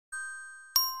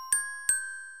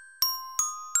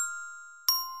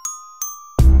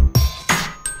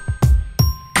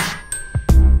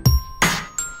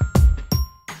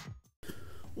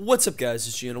What's up, guys?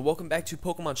 It's Gio, and welcome back to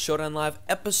Pokemon Showdown Live,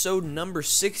 episode number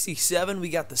 67. We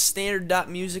got the standard dot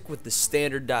music with the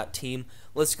standard dot team.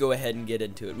 Let's go ahead and get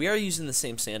into it. We are using the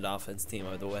same sand offense team,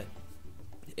 by the way.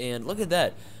 And look at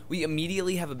that. We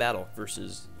immediately have a battle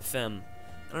versus Fem.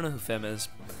 I don't know who Fem is.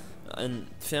 And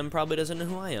Fem probably doesn't know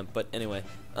who I am. But anyway,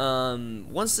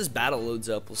 once this battle loads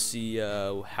up, we'll see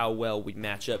how well we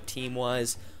match up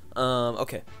team-wise.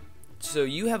 Okay, so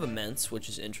you have Immense, which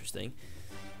is interesting.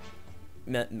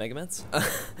 Megaments.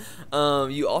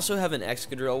 You also have an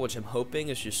Excadrill, which I'm hoping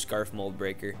is just Scarf Mold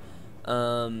Breaker.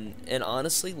 And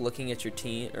honestly, looking at your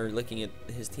team, or looking at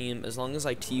his team, as long as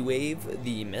I T-Wave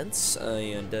the Immense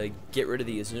and get rid of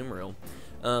the Azumarill,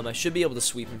 I should be able to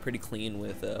sweep him pretty clean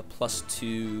with a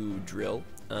 +2 Drill.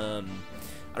 I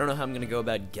don't know how I'm going to go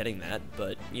about getting that,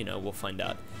 but, you know, we'll find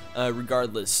out.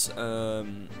 Regardless, I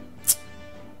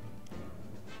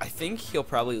think he'll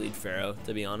probably lead Pharaoh,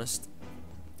 to be honest.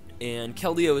 And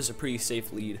Keldeo is a pretty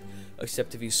safe lead,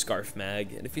 except if he's Scarf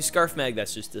Mag. And if he's Scarf Mag,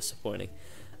 that's just disappointing.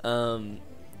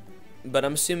 But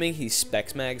I'm assuming he's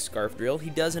Specs Mag, Scarf Drill.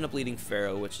 He does end up leading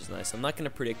Pharaoh, which is nice. I'm not going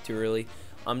to predict too early.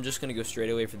 I'm just going to go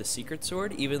straight away for the Secret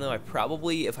Sword, even though I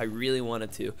probably, if I really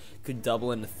wanted to, could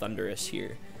double into Thunderous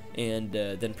here. And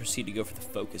then proceed to go for the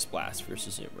Focus Blast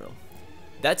versus Azumarill.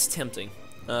 That's tempting.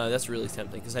 That's really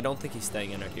tempting, because I don't think he's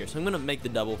staying in right here. So I'm going to make the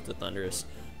double to Thunderous.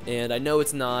 And I know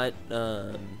it's not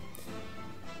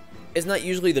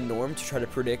usually the norm to try to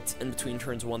predict in between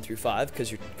turns 1 through 5,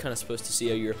 because you're kind of supposed to see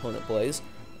how your opponent plays.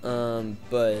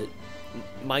 But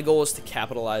my goal is to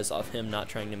capitalize off him not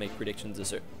trying to make predictions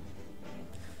this early.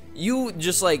 You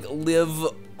just, like, live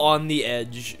on the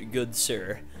edge, good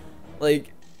sir.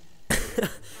 Like,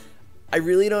 I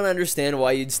really don't understand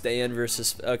why you'd stay in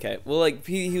versus... Okay, well, like,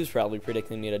 he was probably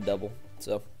predicting me to double,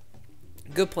 so...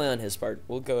 Good play on his part.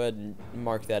 We'll go ahead and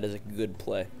mark that as a good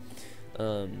play.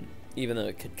 Even though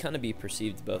it could kind of be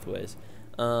perceived both ways.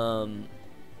 And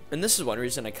this is one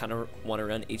reason I kind of want to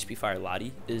run HP Fire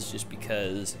Lottie, is just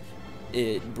because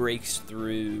it breaks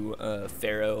through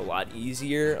Pharaoh a lot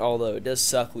easier, although it does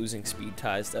suck losing speed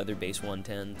ties to other base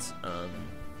 110s.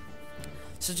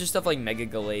 So just stuff like Mega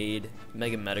Gallade,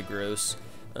 Mega Metagross,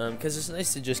 because it's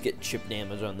nice to just get chip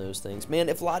damage on those things. Man,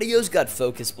 if Latio's got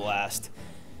Focus Blast,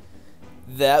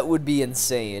 that would be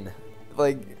insane.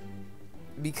 Like,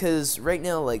 because right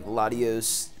now, like,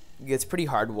 Latios gets pretty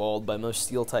hard walled by most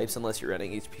steel types unless you're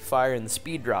running HP Fire, and the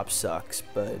speed drop sucks.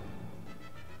 But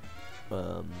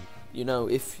you know,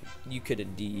 if you could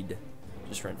indeed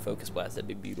just run Focus Blast, that'd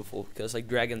be beautiful, because like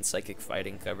Dragon Psychic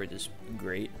Fighting coverage is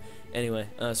great. Anyway,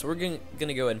 so we're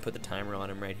gonna go ahead and put the timer on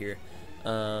him right here.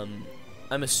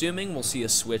 I'm assuming we'll see a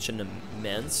switch into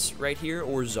Immense right here,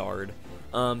 or Zard.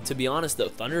 To be honest, though,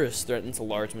 Thunderous threatens a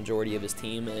large majority of his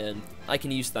team, and I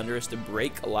can use Thunderous to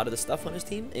break a lot of the stuff on his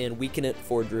team and weaken it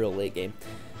for Drill late game.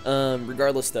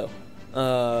 Regardless, though,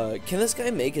 can this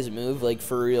guy make his move? Like,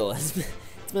 for real? It's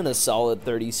been a solid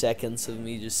 30 seconds of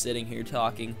me just sitting here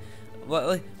talking. Well,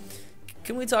 like,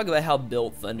 can we talk about how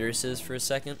built Thunderous is for a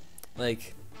second?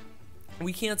 Like,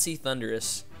 we can't see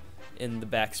Thunderous in the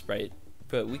back sprite,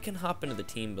 but we can hop into the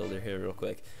team builder here real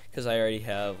quick, because I already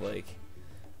have, like,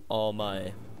 all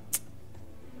my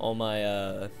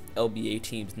LBA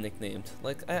teams nicknamed.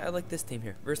 Like, I like this team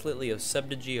here. Versatile Leo, sub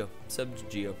to Geo, sub to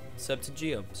Geo, sub to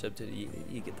Geo, sub to...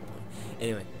 You get the point.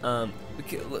 Anyway,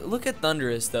 look at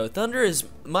Thunderous, though.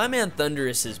 My man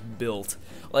Thunderous is built.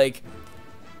 Like,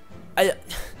 I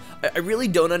really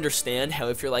don't understand how,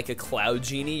 if you're like a Cloud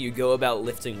Genie, you go about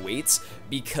lifting weights,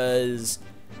 because,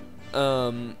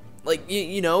 like,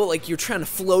 you know, like, you're trying to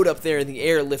float up there in the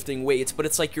air lifting weights, but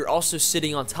it's like you're also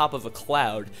sitting on top of a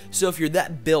cloud. So if you're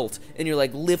that built and you're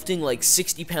like lifting like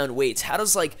 60-pound weights, how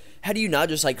do you not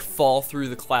just like fall through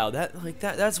the cloud?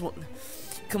 That's what...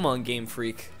 Come on,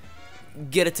 GameFreak,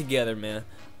 get it together, man.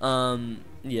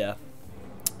 Yeah.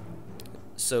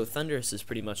 So Thunderous is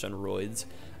pretty much on roids.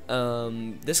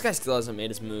 This guy still hasn't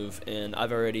made his move, and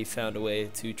I've already found a way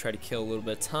to try to kill a little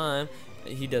bit of time.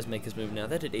 He does make his move now.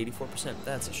 That did 84%.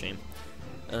 That's a shame.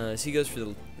 So he goes for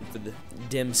the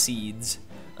dim seeds.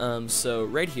 So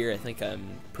right here, I think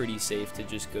I'm pretty safe to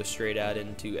just go straight out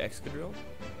into Excadrill.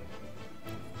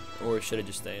 Or should I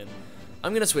just stay in?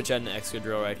 I'm going to switch out into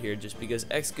Excadrill right here, just because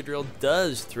Excadrill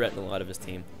does threaten a lot of his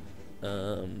team.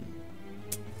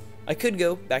 I could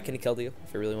go back into Keldeo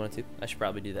if I really wanted to. I should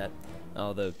probably do that.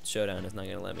 Although Showdown is not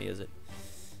going to let me, is it?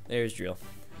 There's Drill.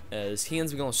 As he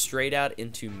ends up going straight out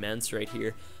into Mence right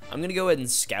here. I'm going to go ahead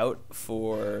and scout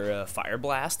for Fire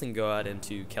Blast and go out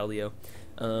into Keldeo.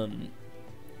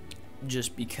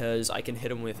 just because I can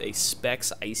hit him with a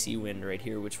Specs Icy Wind right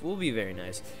here, which will be very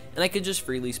nice. And I could just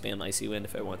freely spam Icy Wind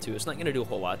if I want to. It's not going to do a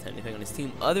whole lot to anything on his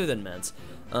team other than Ments,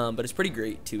 but it's pretty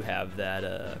great to have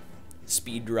that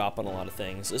speed drop on a lot of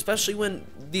things, especially when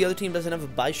the other team doesn't have a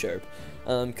Bisharp,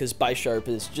 because Bisharp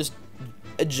is just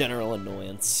a general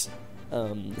annoyance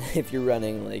if you're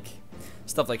running like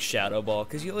stuff like Shadow Ball,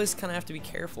 because you always kind of have to be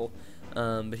careful.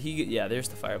 But yeah, there's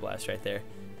the Fire Blast right there,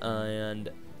 and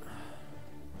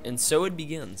so it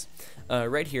begins.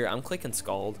 Right here, I'm clicking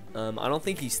Scald. I don't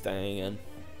think he's staying in,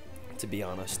 to be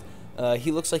honest.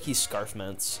 He looks like he's Scarf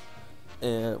Ments,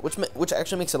 which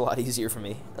actually makes it a lot easier for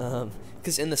me,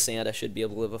 because in the sand I should be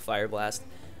able to live a Fire Blast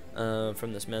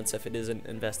from this Ments if it isn't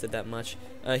invested that much.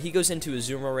 He goes into a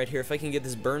Azumarill right here. If I can get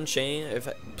this Burn Chain,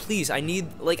 please,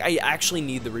 I actually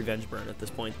need the Revenge Burn at this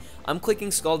point. I'm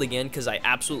clicking Scald again because I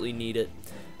absolutely need it.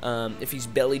 If he's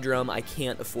Belly Drum, I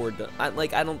can't afford to.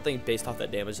 I don't think based off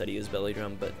that damage that he is Belly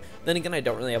Drum, but then again, I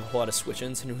don't really have a whole lot of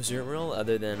switch-ins into Azumarill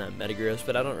other than Metagross,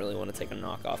 but I don't really want to take a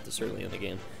knockoff this early in the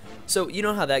game. So you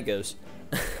know how that goes.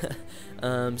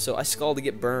 So I Scald to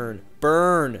get Burn.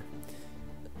 Burn!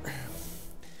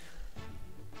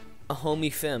 A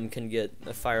homie Fem can get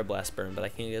a Fire Blast Burn, but I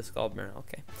can't get a Scald Burn.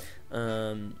 Okay.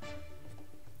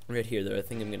 Right here, though, I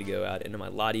think I'm going to go out into my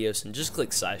Latios and just click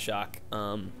Psyshock,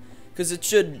 because it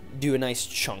should do a nice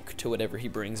chunk to whatever he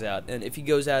brings out. And if he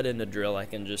goes out in a Drill, I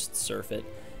can just surf it.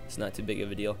 It's not too big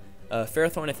of a deal.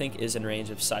 Ferrothorn, I think, is in range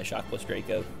of Psyshock plus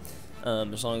Draco,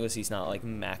 as long as he's not, like,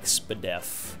 max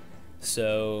Spadef.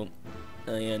 So,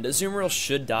 and Azumarill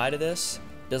should die to this.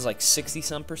 Does, like,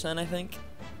 60-some%, I think.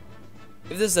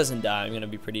 If this doesn't die, I'm going to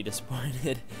be pretty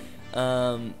disappointed.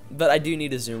 But I do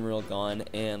need a Azumarill gone,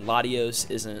 and Latios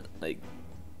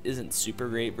isn't super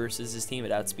great versus his team.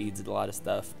 It outspeeds a lot of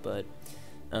stuff, but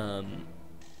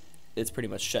it's pretty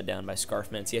much shut down by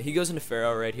Scarf Ments. Yeah, he goes into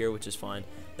Pharaoh right here, which is fine.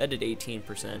 That did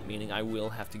 18%, meaning I will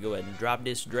have to go ahead and drop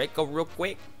this Draco real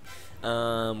quick.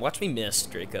 Watch me miss,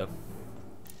 Draco.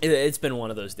 It's been one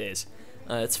of those days.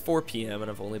 It's 4 p.m.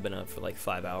 and I've only been up for like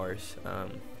 5 hours.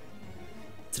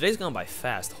 Today's gone by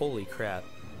fast, holy crap.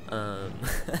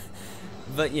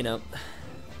 But, you know,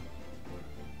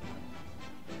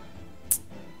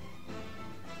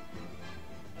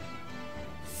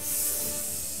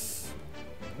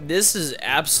 this is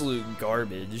absolute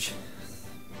garbage.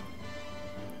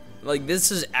 Like, this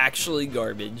is actually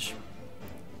garbage.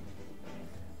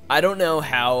 I don't know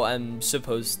how I'm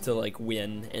supposed to, like,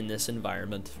 win in this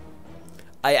environment.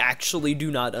 I actually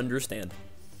do not understand.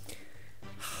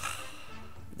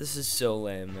 This is so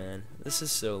lame, man. This is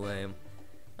so lame.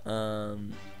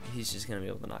 He's just gonna be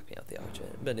able to knock me out the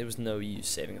Ocjet, but it was no use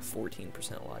saving a 14%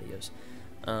 Latios.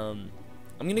 I'm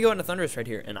gonna go into Thunderous right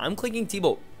here, and I'm clicking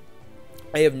T-Bolt.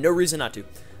 I have no reason not to.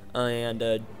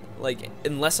 Like,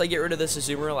 unless I get rid of this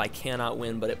Azumarill, I cannot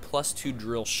win, but at +2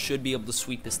 Drill should be able to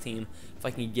sweep his team if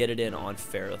I can get it in on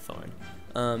Ferrothorn.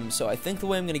 So I think the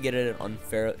way I'm gonna get it in on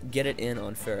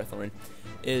Ferrothorn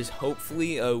is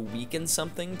hopefully weaken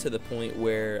something to the point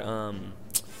where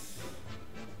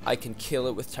I can kill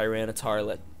it with Tyranitar,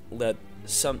 let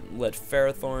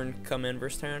Ferrothorn come in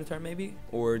versus Tyranitar maybe,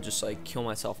 or just like kill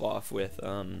myself off with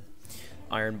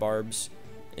Iron Barbs,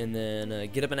 and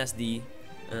then get up an SD,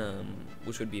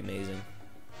 which would be amazing,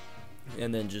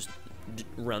 and then just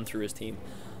run through his team.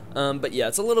 But yeah,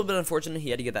 it's a little bit unfortunate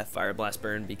he had to get that Fire Blast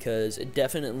burn because it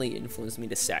definitely influenced me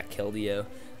to sack Keldeo.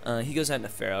 He goes down to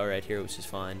Pharaoh right here, which is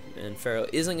fine. And Pharaoh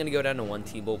isn't going to go down to 1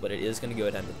 T-Bolt, but it is going to go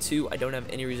down to 2. I don't have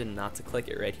any reason not to click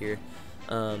it right here.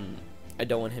 I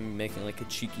don't want him making like a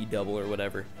cheeky double or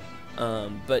whatever.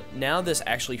 But now this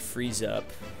actually frees up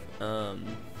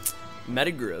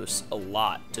Metagross a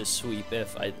lot to sweep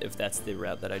if that's the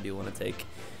route that I do want to take.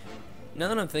 Now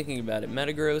that I'm thinking about it,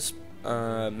 Metagross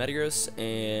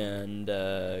and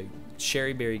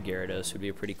Cherry Berry Gyarados would be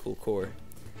a pretty cool core,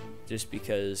 just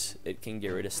because it can get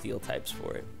rid of steel types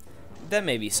for it. That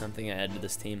may be something I add to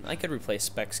this team. I could replace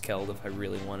Specs Keld if I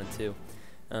really wanted to,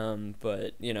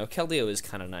 but you know, Keldeo is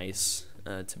kind of nice,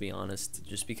 to be honest,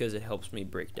 just because it helps me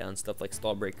break down stuff like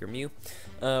Stall Breaker Mew,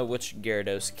 which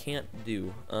Gyarados can't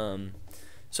do.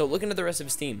 So looking at the rest of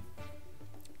his team,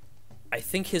 I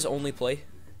think his only play,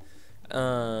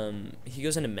 he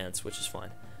goes into Ments, which is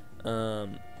fine.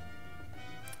 I'm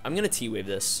gonna T-Wave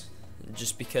this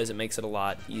just because it makes it a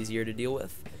lot easier to deal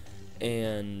with,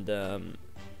 and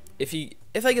if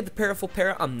I get the Parafull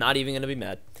Para, I'm not even gonna be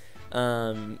mad.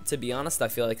 To be honest, I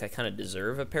feel like I kind of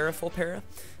deserve a Parafull Para.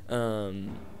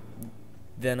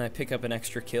 Then I pick up an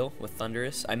extra kill with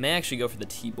Thunderous. I may actually go for the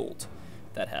T-Bolt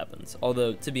if that happens.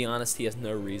 Although, to be honest, he has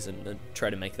no reason to try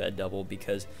to make that double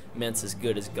because Ments is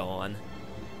good as gone.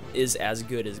 is as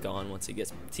good as gone once it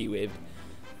gets T-waved.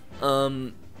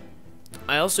 I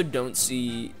also don't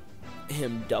see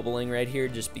him doubling right here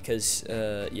just because,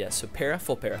 yeah, so para,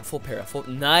 full para, full para, full,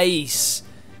 nice!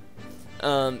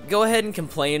 Go ahead and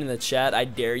complain in the chat, I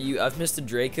dare you. I've missed a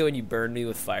Draco and you burned me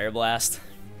with Fire Blast.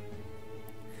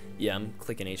 Yeah, I'm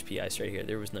clicking HP Ice right here.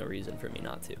 There was no reason for me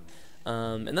not to.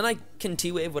 And then I can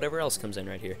T-wave whatever else comes in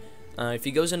right here. If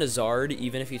he goes into Zard,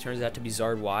 even if he turns out to be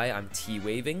Zard Y, I'm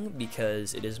T-waving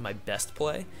because it is my best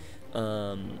play.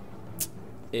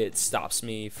 It stops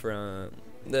me from,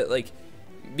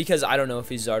 because I don't know if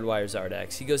he's Zard Y or Zard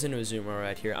X. He goes into Azumarill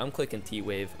right here. I'm clicking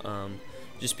T-wave,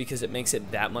 just because it makes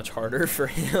it that much harder for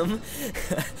him.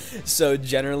 So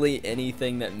generally,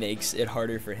 anything that makes it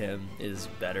harder for him is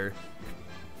better.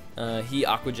 He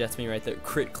Aqua Jets me right there.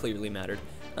 Crit clearly mattered.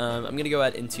 I'm going to go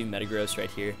out into Metagross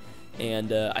right here.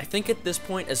 And I think at this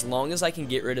point, as long as I can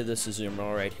get rid of this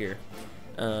Azumarill right here,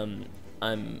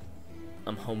 I'm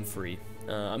home free.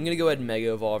 I'm going to go ahead and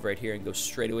Mega Evolve right here and go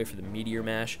straight away for the Meteor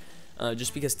Mash.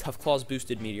 Just because Tough Claw's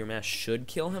boosted Meteor Mash should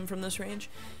kill him from this range.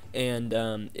 And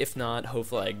if not,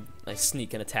 hopefully I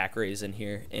sneak an Attack Raise in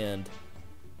here and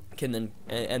can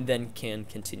then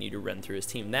continue to run through his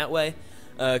team that way.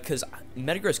 Because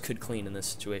Metagross could clean in this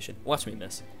situation. Watch me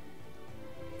miss.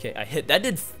 Okay, I hit. That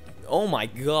did... Oh my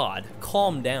god.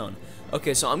 Calm down.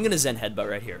 Okay, so I'm going to Zen Headbutt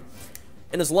right here.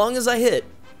 And as long as I hit,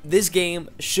 this game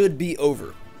should be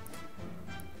over.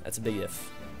 That's a big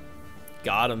if.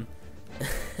 Got him.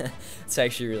 It's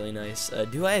actually really nice.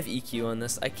 Do I have EQ on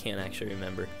this? I can't actually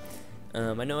remember.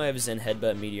 I know I have Zen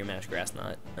Headbutt, Meteor Mash, Grass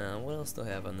Knot. What else do I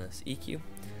have on this? EQ?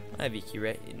 I have EQ,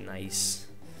 right? Nice.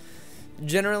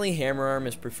 Generally, Hammer Arm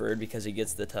is preferred because it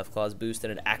gets the Tough Claws boost,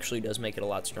 and it actually does make it a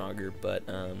lot stronger, but,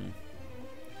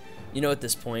 you know, at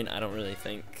this point, I don't really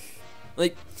think,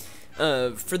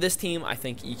 for this team, I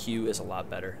think EQ is a lot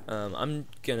better. I'm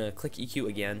gonna click EQ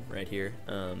again, right here.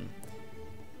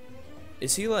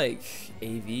 Is he, like,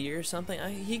 AV or something?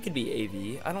 He could be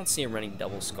AV. I don't see him running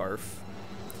double Scarf.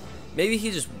 Maybe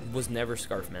he just was never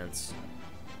Scarf Ments.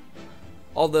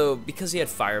 Although, because he had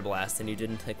Fire Blast and he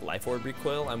didn't take Life Orb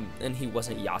Recoil, and he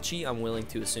wasn't Yachi, I'm willing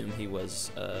to assume he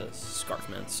was Scarf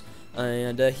Ments.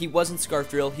 And he wasn't Scarf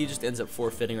Drill, he just ends up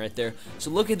forfeiting right there. So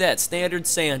look at that, Standard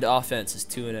Sand offense is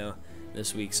 2-0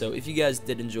 this week. So if you guys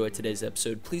did enjoy today's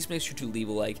episode, please make sure to leave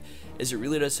a like, as it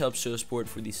really does help show support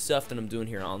for the stuff that I'm doing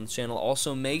here on the channel.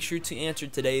 Also, make sure to answer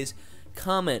today's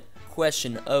comment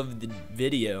question of the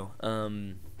video.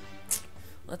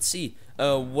 Let's see.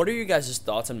 What are your guys'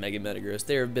 thoughts on Mega Metagross?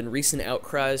 There have been recent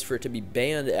outcries for it to be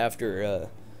banned after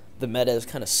the meta has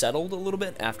kind of settled a little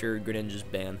bit after Greninja's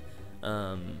ban.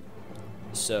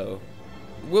 So,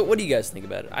 what do you guys think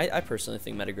about it? I personally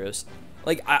think Metagross,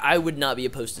 I would not be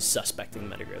opposed to suspecting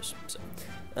Metagross. So,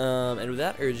 and with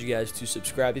that, I urge you guys to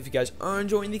subscribe if you guys are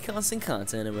enjoying the constant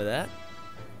content. And with that,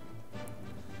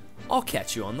 I'll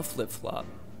catch you on the flip-flop.